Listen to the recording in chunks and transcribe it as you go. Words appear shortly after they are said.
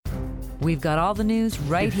We've got all the news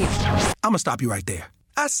right here. I'm going to stop you right there.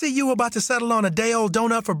 I see you about to settle on a day-old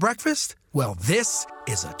donut for breakfast. Well, this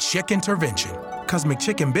is a chick intervention. Because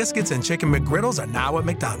McChicken biscuits and Chicken McGriddles are now at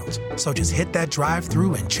McDonald's. So just hit that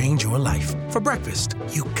drive-thru and change your life. For breakfast,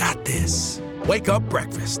 you got this. Wake up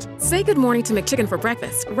breakfast. Say good morning to McChicken for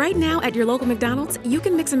breakfast. Right now at your local McDonald's, you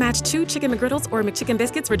can mix and match 2 Chicken McGriddles or McChicken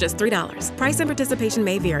biscuits for just $3. Price and participation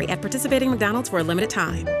may vary at participating McDonald's for a limited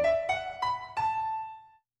time.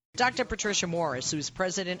 Dr. Patricia Morris, who's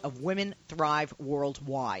president of Women Thrive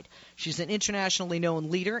Worldwide. She's an internationally known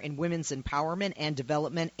leader in women's empowerment and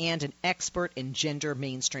development and an expert in gender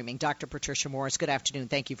mainstreaming. Dr. Patricia Morris, good afternoon.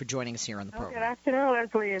 Thank you for joining us here on the program. Good afternoon,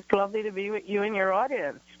 Leslie. It's lovely to be with you and your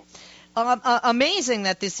audience. Amazing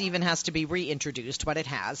that this even has to be reintroduced, but it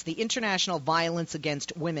has. The International Violence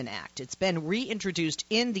Against Women Act. It's been reintroduced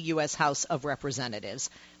in the U.S. House of Representatives,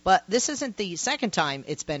 but this isn't the second time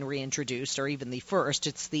it's been reintroduced or even the first.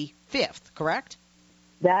 It's the 5th, correct?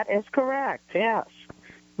 That is correct, yes.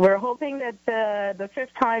 We're hoping that the 5th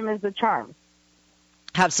time is the charm.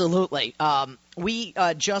 Absolutely. We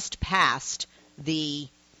just passed the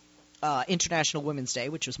International Women's Day,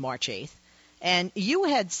 which was March 8th. And you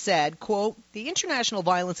had said, quote, the International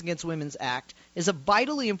Violence Against Women's Act is a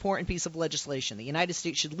vitally important piece of legislation. The United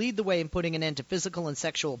States should lead the way in putting an end to physical and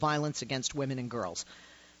sexual violence against women and girls.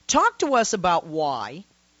 Talk to us about why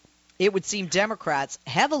it would seem Democrats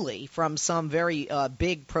heavily from some very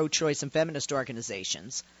big pro-choice and feminist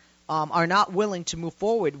organizations are not willing to move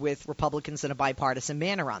forward with Republicans in a bipartisan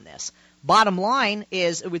manner on this. Bottom line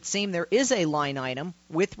is it would seem there is a line item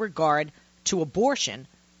with regard to abortion.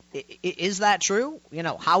 Is that true? You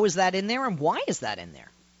know, how is that in there and why is that in there?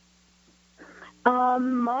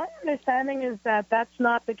 My understanding is that that's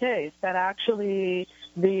not the case, that actually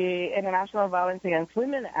the International Violence Against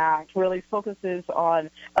Women Act really focuses on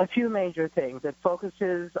a few major things. It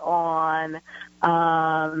focuses on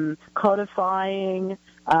codifying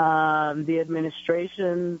the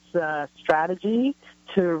administration's strategy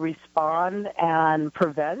to respond and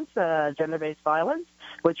prevent gender-based violence,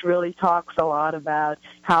 which really talks a lot about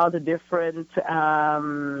how the different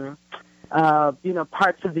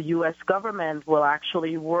parts of the U.S. government will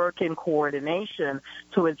actually work in coordination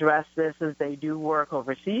to address this as they do work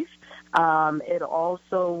overseas. It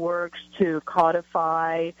also works to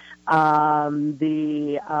codify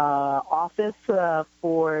the office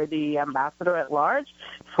for the ambassador at large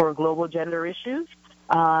for global gender issues.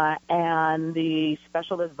 And the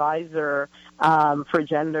special advisor for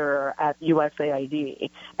gender at USAID.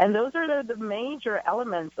 And those are the major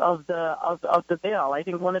elements of the bill. I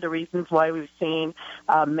think one of the reasons why we've seen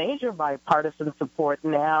major bipartisan support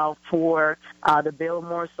now for the bill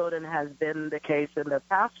more so than has been the case in the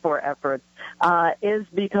past 4 efforts is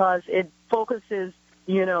because it focuses,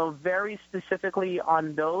 very specifically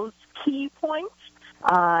on those key points.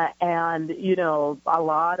 And, a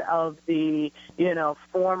lot of the,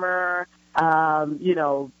 former,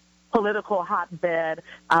 political hotbed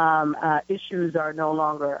issues are no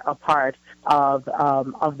longer a part of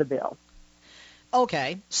the bill.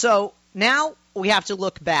 Okay. So now we have to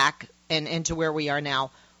look back and into where we are now.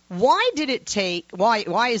 Why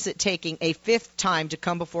is it taking a 5th time to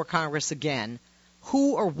come before Congress again?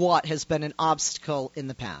 Who or what has been an obstacle in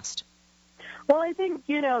the past? Well, I think,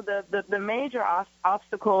 the major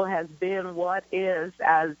obstacle has been what is,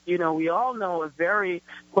 as, we all know, a very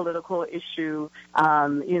political issue,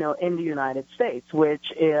 in the United States, which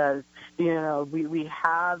is, we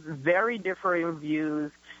have very differing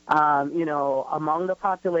views, among the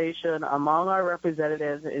population, among our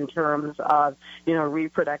representatives in terms of,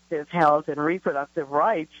 reproductive health and reproductive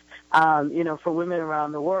rights, for women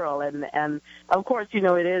around the world. And of course,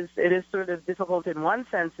 it is sort of difficult in one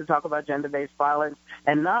sense to talk about gender-based violence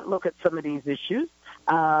and not look at some of these issues.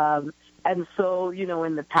 And so,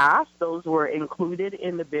 in the past, those were included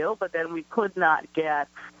in the bill, but then we could not get,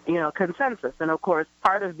 consensus. And, of course,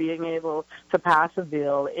 part of being able to pass a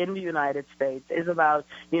bill in the United States is about,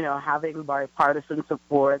 having bipartisan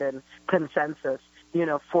support and consensus,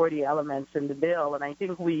 for the elements in the bill. And I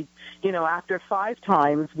think we, after 5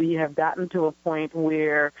 times, we have gotten to a point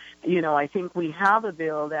where, I think we have a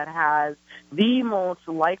bill that has the most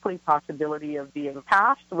likely possibility of being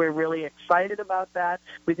passed. We're really excited about that.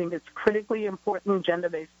 We think it's critically important.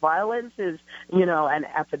 Gender-based violence is, an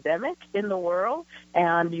epidemic in the world,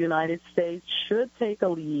 and the United States should take a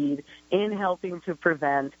lead in helping to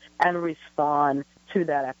prevent and respond to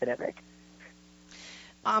that epidemic.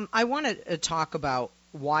 I want to talk about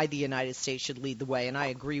why the United States should lead the way, and I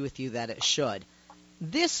agree with you that it should.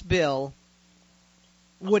 This bill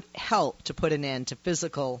would help to put an end to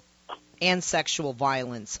physical and sexual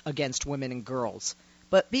violence against women and girls.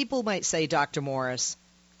 But people might say, Dr. Morris,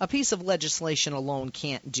 a piece of legislation alone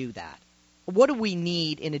can't do that. What do we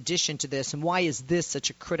need in addition to this, and why is this such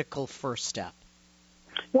a critical first step?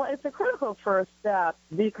 Well, it's a critical first step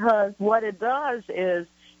because what it does is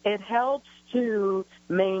it helps to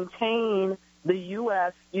maintain the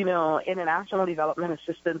U.S., international development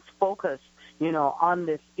assistance focus, on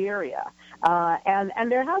this area.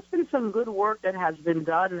 And there has been some good work that has been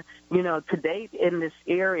done, to date in this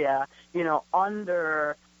area,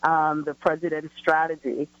 under the president's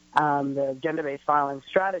strategy, the gender-based violence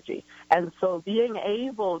strategy. And so being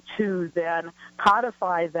able to then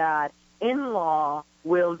codify that in law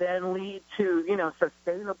will then lead to,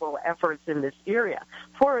 sustainable efforts in this area.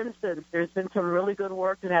 For instance, there's been some really good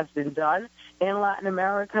work that has been done in Latin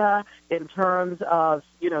America in terms of,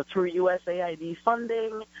 through USAID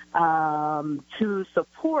funding to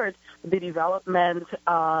support the development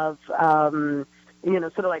of, sort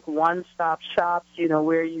of like one-stop shops,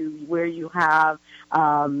 where you have,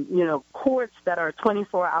 courts that are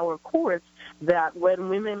 24-hour courts that when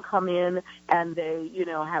women come in and they,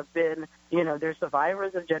 have been, they're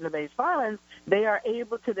survivors of gender-based violence, they are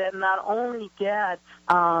able to then not only get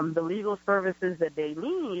the legal services that they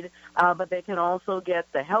need, but they can also get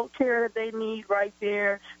the health care that they need right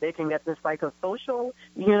there. They can get the psychosocial,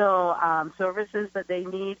 services that they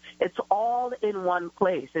need. It's all in one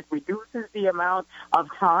place. It reduces the amount of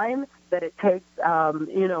time that it takes,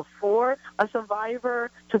 for a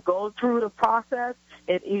survivor to go through the process.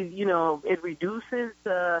 It reduces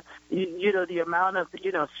the amount of,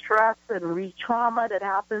 stress and re-trauma that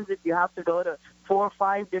happens if you have to go to 4 or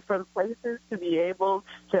 5 different places to be able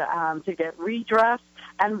to get redress.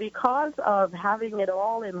 And because of having it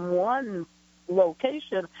all in one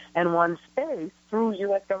location and one space through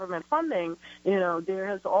U.S. government funding, there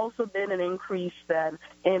has also been an increase then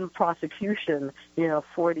in prosecution,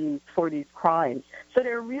 for these crimes. So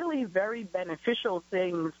they're really very beneficial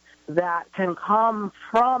things that can come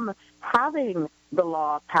from having the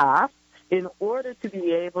law passed in order to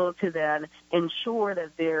be able to then ensure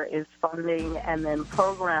that there is funding and then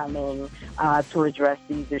programming to address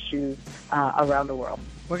these issues around the world.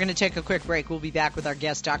 We're going to take a quick break. We'll be back with our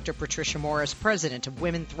guest, Dr. Patricia Morris, president of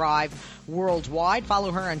Women Thrive Worldwide.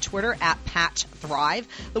 Follow her on Twitter at @PatThrive.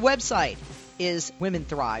 The website is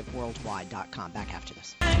womenthriveworldwide.com. Back after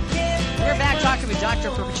this. We're back talking with Dr.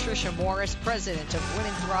 Patricia Morris, president of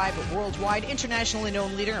Women Thrive Worldwide, internationally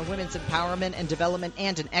known leader in women's empowerment and development,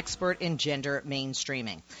 and an expert in gender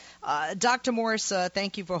mainstreaming. Dr. Morris,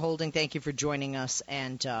 thank you for holding. Thank you for joining us,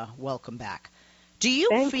 and welcome back. Do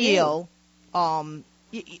you feel...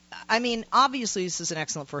 obviously this is an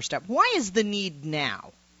excellent first step. Why is the need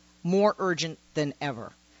now more urgent than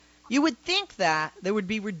ever? You would think that there would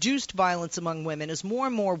be reduced violence among women as more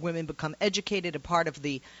and more women become educated, a part of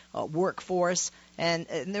the workforce, and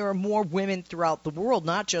there are more women throughout the world,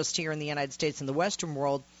 not just here in the United States and the Western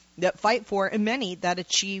world, that fight for, and many that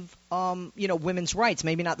achieve, women's rights.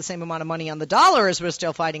 Maybe not the same amount of money on the dollar as we're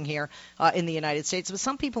still fighting here in the United States, but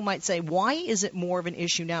some people might say, why is it more of an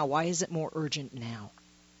issue now? Why is it more urgent now?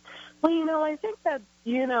 Well, I think that,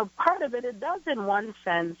 part of it does in one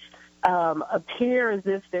sense appear as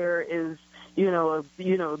if there is,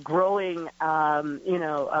 growing,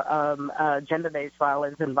 gender-based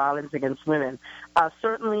violence and violence against women.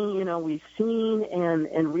 Certainly, we've seen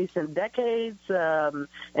in recent decades and,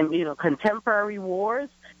 contemporary wars,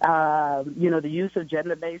 the use of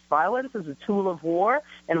gender-based violence as a tool of war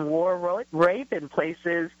and war rape in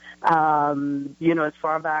places, as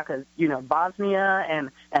far back as, Bosnia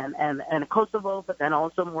and Kosovo, but then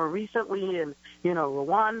also more recently in,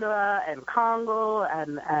 Rwanda and Congo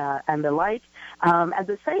and the like. At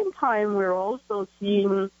the same time, we're also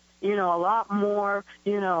seeing, a lot more,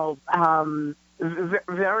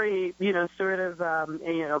 very,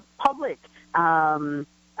 public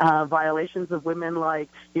violations of women, like,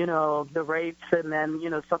 the rapes and then,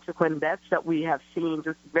 subsequent deaths that we have seen,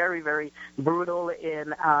 just very, very brutal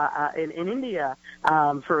in India,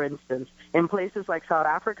 for instance. In places like South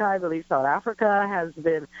Africa, I believe South Africa has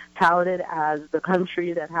been touted as the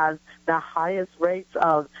country that has the highest rates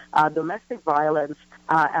of domestic violence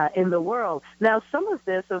in the world. Now, some of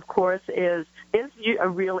this, of course, is a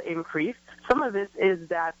real increase. Some of this is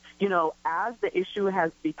that, as the issue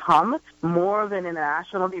has become more of an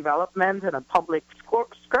international development and a public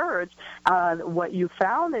scourge, what you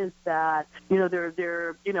found is that,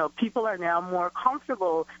 people are now more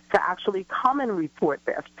comfortable to actually come and report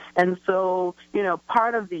this. And so,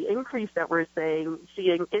 part of the increase that we're seeing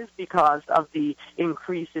is because of the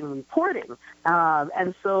increase in reporting.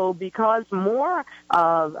 And so because more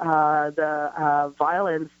of the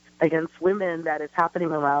violence against women that is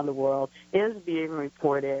happening around the world is being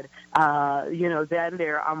reported, then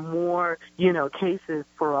there are more, cases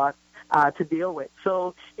for us to deal with.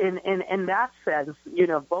 So in that sense,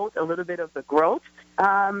 both a little bit of the growth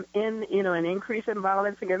in, an increase in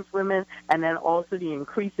violence against women, and then also the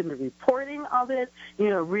increase in the reporting of it,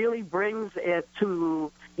 really brings it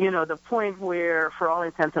to, the point where, for all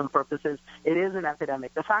intents and purposes, it is an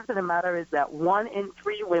epidemic. The fact of the matter is that 1 in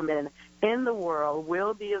 3 women in the world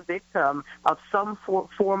will be a victim of some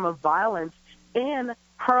form of violence in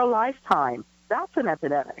her lifetime. That's an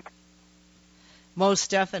epidemic.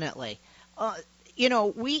 Most definitely.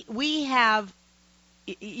 We have,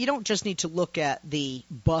 you don't just need to look at the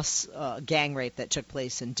bus gang rape that took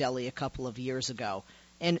place in Delhi a couple of years ago.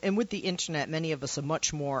 And with the Internet, many of us are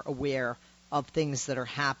much more aware of things that are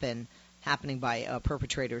happening by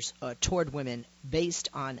perpetrators toward women based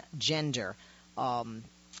on gender. Through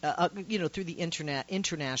the Internet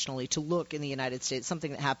internationally, to look in the United States,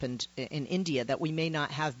 something that happened in India that we may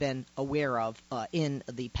not have been aware of in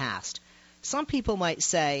the past. Some people might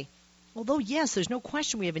say, although, yes, there's no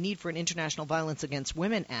question we have a need for an International Violence Against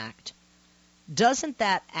Women Act, doesn't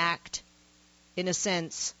that act, in a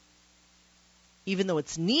sense, even though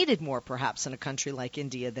it's needed more perhaps in a country like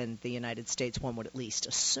India than the United States, one would at least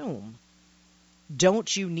assume,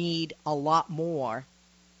 don't you need a lot more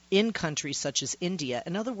in countries such as India?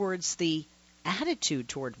 In other words, the attitude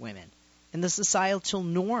toward women and the societal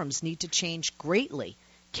norms need to change greatly.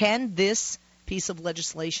 Can this piece of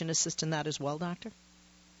legislation assist in that as well, Doctor?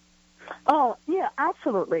 Oh, yeah,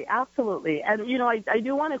 absolutely, absolutely. And, I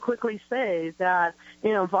do want to quickly say that,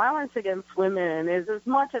 violence against women is as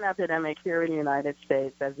much an epidemic here in the United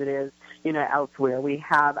States as it is, elsewhere. We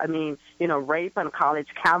have, rape on college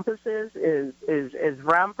campuses is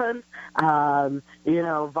rampant.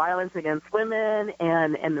 Violence against women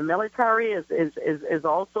and the military is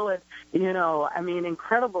also at,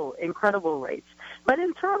 incredible rates. But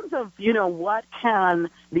in terms of, what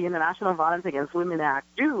can the International Violence Against Women Act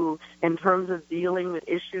do in terms of dealing with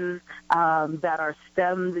issues that are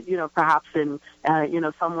stemmed, perhaps in,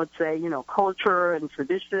 some would say, culture and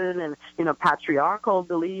tradition and, patriarchal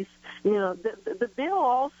beliefs, the bill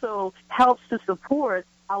also helps to support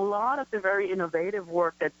a lot of the very innovative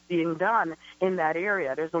work that's being done in that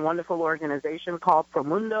area. There's a wonderful organization called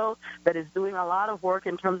Promundo that is doing a lot of work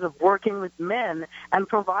in terms of working with men and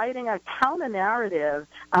providing a counter-narrative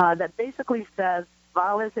that basically says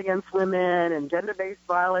violence against women and gender-based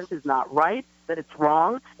violence is not right, that it's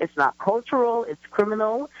wrong, it's not cultural, it's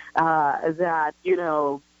criminal, that,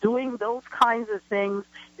 doing those kinds of things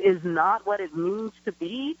is not what it means to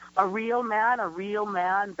be a real man. A real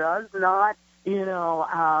man does not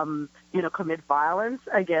commit violence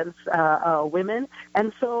against women.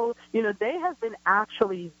 And so, they have been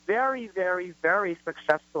actually very, very, very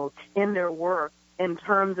successful in their work in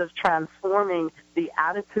terms of transforming the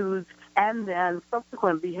attitudes and then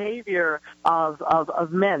subsequent behavior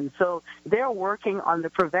of men. So they're working on the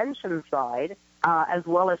prevention side as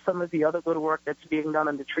well as some of the other good work that's being done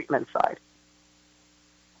on the treatment side.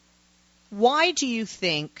 Why do you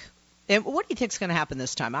think, and what do you think is going to happen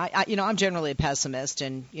this time? I'm generally a pessimist,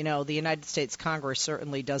 and, the United States Congress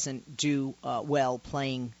certainly doesn't do well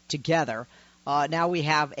playing together. Now we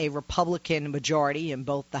have a Republican majority in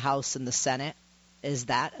both the House and the Senate. Is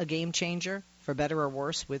that a game changer, for better or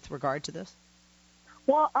worse, with regard to this?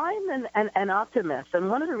 Well, I'm an optimist, and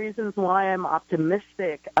one of the reasons why I'm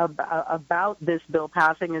optimistic about this bill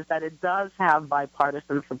passing is that it does have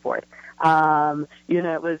bipartisan support.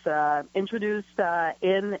 It was introduced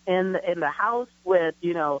in the House with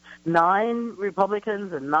 9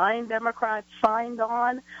 Republicans and 9 Democrats signed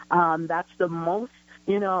on. That's the most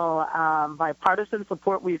bipartisan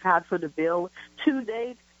support we've had for the bill to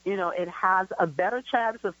date. It has a better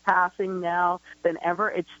chance of passing now than ever.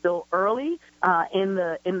 It's still early in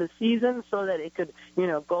the season, so that it could,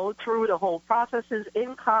 go through the whole processes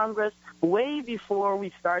in Congress way before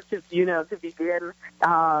we start to, to begin,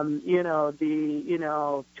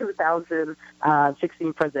 the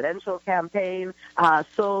 2016 presidential campaign,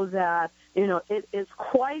 so that it is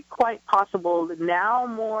quite possible now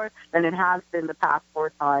more than it has been the past 4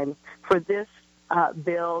 times for this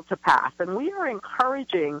bill to pass. And we are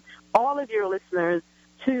encouraging all of your listeners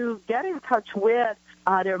to get in touch with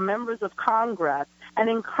their members of Congress and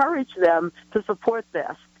encourage them to support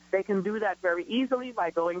this. They can do that very easily by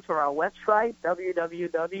going to our website,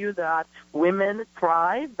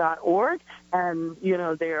 www.womenthrive.org, and,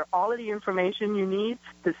 there all of the information you need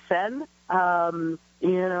to send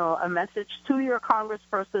a message to your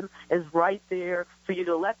congressperson is right there for you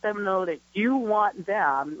to let them know that you want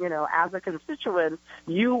them, as a constituent,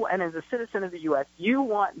 you and as a citizen of the U.S., you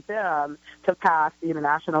want them to pass the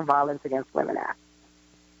International Violence Against Women Act.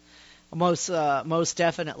 Most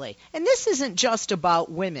definitely. And this isn't just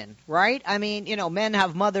about women, right? I mean, men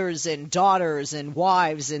have mothers and daughters and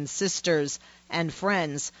wives and sisters and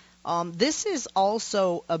friends. This is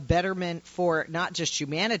also a betterment for not just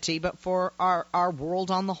humanity, but for our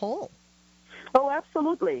world on the whole. Oh,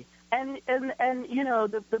 absolutely. And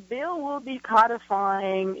the bill will be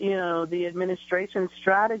codifying, the administration's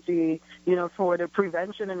strategy, for the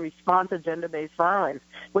prevention and response to gender-based violence,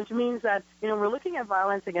 which means that, we're looking at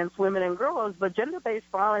violence against women and girls, but gender-based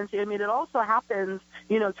violence, it also happens,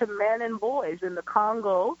 to men and boys. In the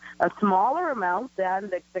Congo, a smaller amount than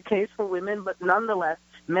the case for women, but nonetheless,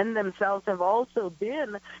 men themselves have also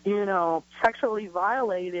been, sexually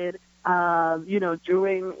violated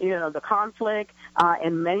during, the conflict.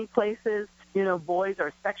 In many places, boys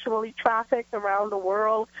are sexually trafficked around the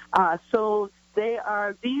world. So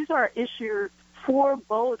these are issues for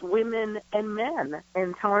both women and men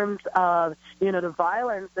in terms of, the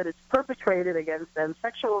violence that is perpetrated against them,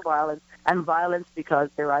 sexual violence, and violence because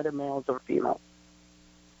they're either males or females.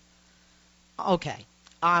 Okay.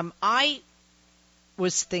 I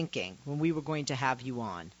was thinking when we were going to have you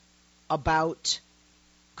on about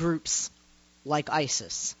groups like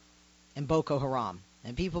ISIS and Boko Haram.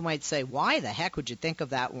 And people might say, why the heck would you think of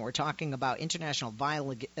that when we're talking about international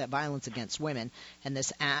violence against women and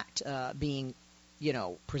this act being,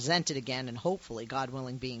 presented again and hopefully, God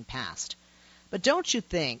willing, being passed? But don't you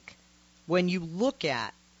think when you look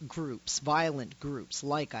at groups, violent groups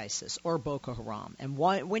like ISIS or Boko Haram, and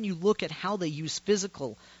when you look at how they use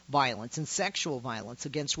physical violence and sexual violence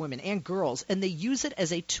against women and girls, and they use it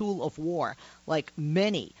as a tool of war, like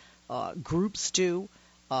many groups do,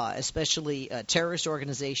 especially terrorist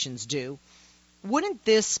organizations do, wouldn't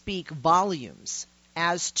this speak volumes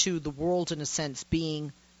as to the world, in a sense,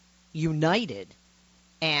 being united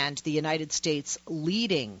and the United States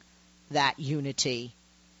leading that unity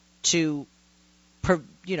to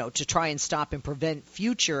try and stop and prevent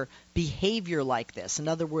future behavior like this? In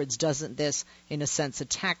other words, doesn't this, in a sense,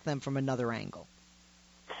 attack them from another angle?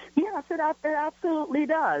 Yes, it absolutely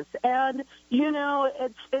does. And,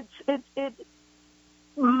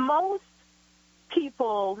 most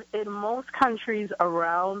people in most countries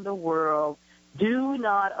around the world do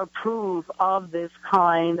not approve of this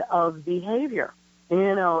kind of behavior.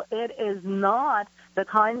 It is not the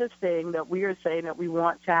kind of thing that we are saying that we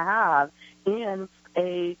want to have in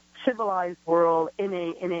a civilized world, in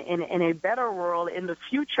a better world in the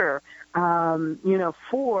future,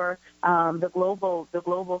 for the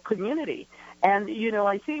global community. And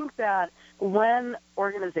I think that when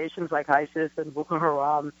organizations like ISIS and Boko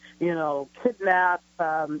Haram, kidnap,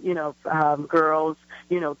 girls,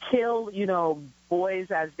 kill,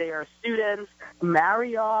 boys as they are students,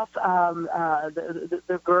 marry off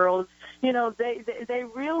the girls, they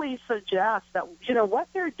really suggest that, what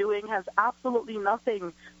they're doing has absolutely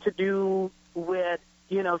nothing to do with,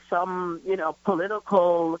 some,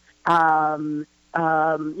 political,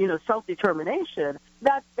 self-determination.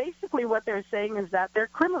 That basically what they're saying is that they're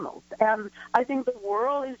criminals. And I think the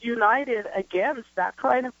world is united against that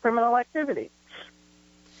kind of criminal activity.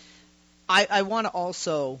 I want to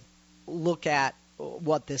also look at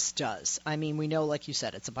what this does. I mean, we know, like you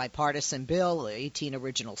said, it's a bipartisan bill, 18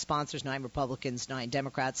 original sponsors, 9 Republicans, 9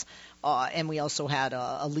 Democrats, and we also had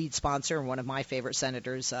a lead sponsor and one of my favorite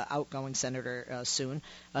senators, outgoing senator soon,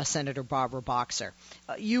 Senator Barbara Boxer.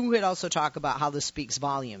 You had also talked about how this speaks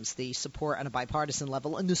volumes, the support on a bipartisan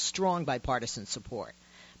level and the strong bipartisan support.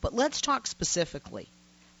 But let's talk specifically.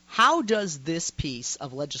 How does this piece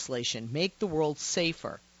of legislation make the world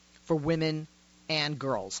safer for women and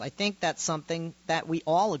girls? I think that's something that we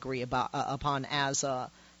all agree upon as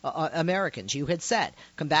Americans. You had said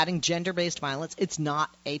combating gender-based violence, it's not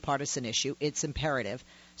a partisan issue. It's imperative.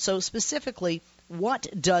 So specifically, what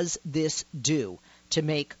does this do to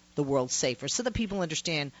make the world safer so that people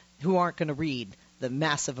understand who aren't going to read the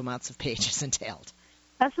massive amounts of pages entailed?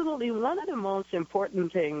 Absolutely. One of the most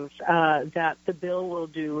important things that the bill will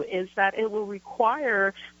do is that it will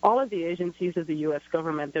require all of the agencies of the U.S.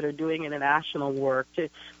 government that are doing international work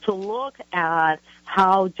to look at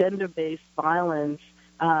how gender-based violence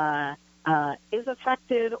is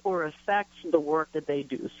affected or affects the work that they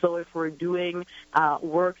do. So if we're doing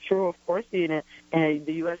work through, of course, the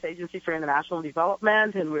U.S. Agency for International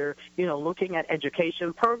Development, and we're, looking at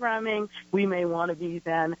education programming, we may want to be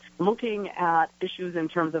then looking at issues in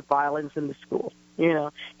terms of violence in the schools.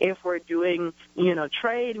 If we're doing,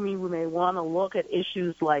 trade, we may want to look at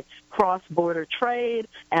issues like cross-border trade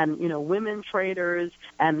and, women traders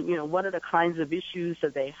and, what are the kinds of issues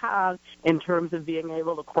that they have in terms of being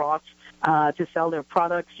able to cross to sell their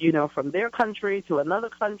products, from their country to another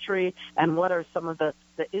country, and what are some of the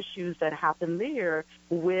issues that happen there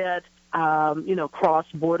with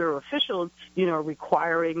cross-border officials,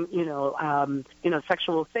 requiring,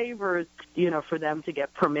 sexual favors, for them to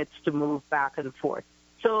get permits to move back and forth.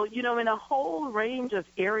 So, in a whole range of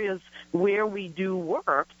areas where we do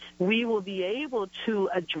work, we will be able to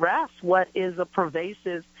address what is a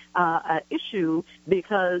pervasive issue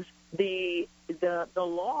because the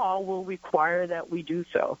law will require that we do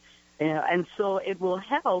so. And so it will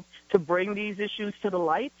help to bring these issues to the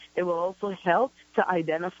light. It will also help to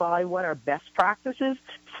identify what are best practices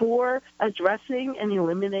for addressing and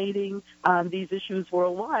eliminating these issues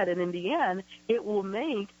worldwide. And in the end, it will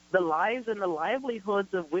make the lives and the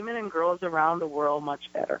livelihoods of women and girls around the world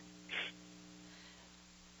much better.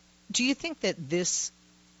 Do you think that this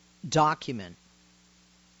document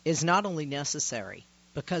is not only necessary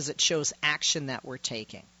because it shows action that we're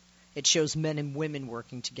taking, it shows men and women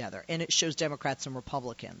working together, and it shows Democrats and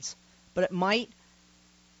Republicans, but it might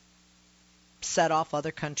set off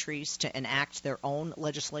other countries to enact their own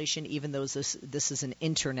legislation, even though this is an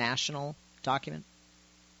international document?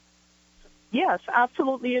 Yes,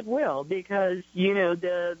 absolutely it will, because,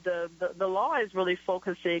 the law is really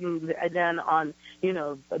focusing then on,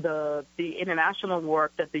 the international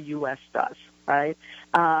work that the U.S. does, right?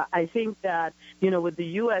 I think that, with the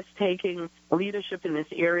U.S. taking leadership in this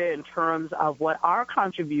area in terms of what our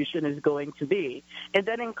contribution is going to be, it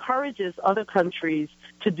then encourages other countries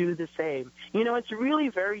to do the same. It's really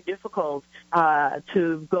very difficult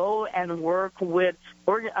to go and work with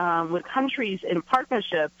countries in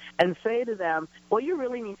partnership and say to them, well, you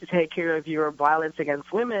really need to take care of your violence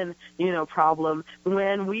against women, problem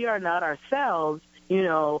when we are not ourselves,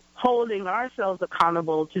 holding ourselves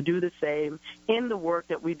accountable to do the same in the work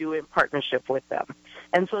that we do in partnership with them.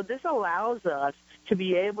 And so this allows us to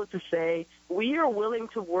be able to say, we are willing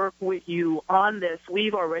to work with you on this.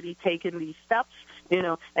 We've already taken these steps,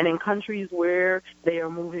 and in countries where they are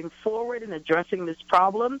moving forward in addressing this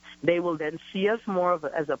problem, they will then see us more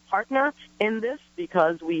as a partner in this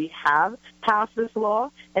because we have passed this law.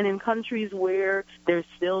 And in countries where they're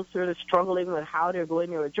still sort of struggling with how they're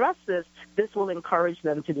going to address this will encourage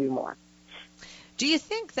them to do more. Do you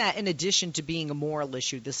think that in addition to being a moral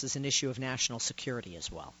issue, this is an issue of national security as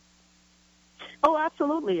well? Oh,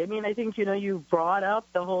 absolutely. I mean, I think, you brought up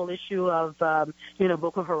the whole issue of,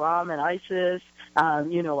 Boko Haram and ISIS,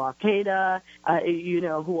 Al-Qaeda,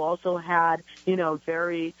 who also had,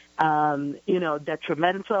 very,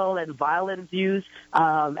 detrimental and violent views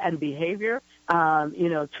and behavior,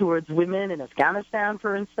 towards women in Afghanistan,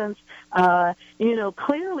 for instance.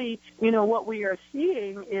 Clearly, what we are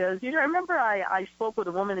seeing is, I remember I spoke with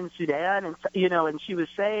a woman in Sudan, and, and she was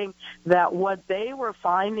saying that what they were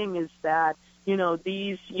finding is that,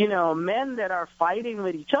 these, men that are fighting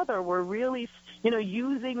with each other were really,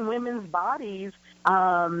 using women's bodies,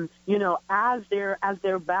 as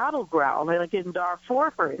their battleground, like in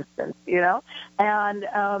Darfur, for instance, and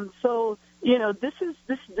so,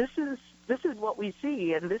 this is what we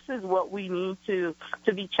see, and this is what we need to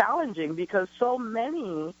be challenging, because so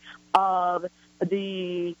many of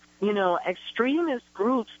the extremist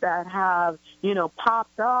groups that have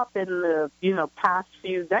popped up in the past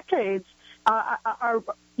few decades are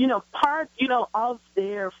part of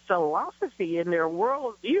their philosophy and their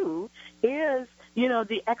worldview is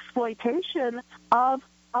the exploitation of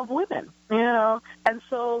women, and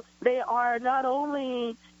so they are not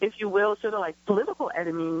only, if you will, sort of like political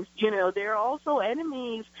enemies, they're also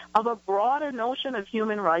enemies of a broader notion of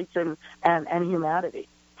human rights and humanity.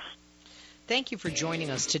 Thank you for joining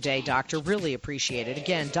us today, Doctor. Really appreciate it.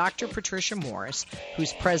 Again, Dr. Patricia Morris,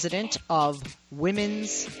 who's president of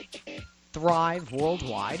Women's Thrive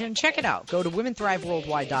Worldwide. And check it out. Go to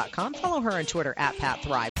womenthriveworldwide.com. Follow her on Twitter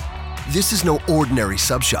 @PatThrive. This is no ordinary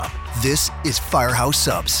sub shop. This is Firehouse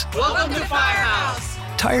Subs. Welcome to Firehouse.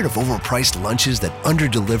 Tired of overpriced lunches that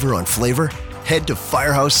underdeliver on flavor? Head to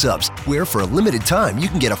Firehouse Subs, where for a limited time you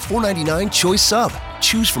can get a $4.99 choice sub.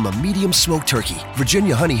 Choose from a medium smoked turkey,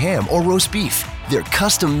 Virginia honey ham, or roast beef. They're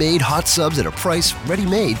custom-made hot subs at a price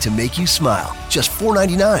ready-made to make you smile. Just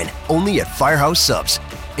 $4.99, only at Firehouse Subs.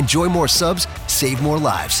 Enjoy more subs, save more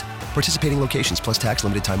lives. Participating locations plus tax,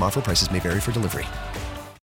 limited time offer. Prices may vary for delivery.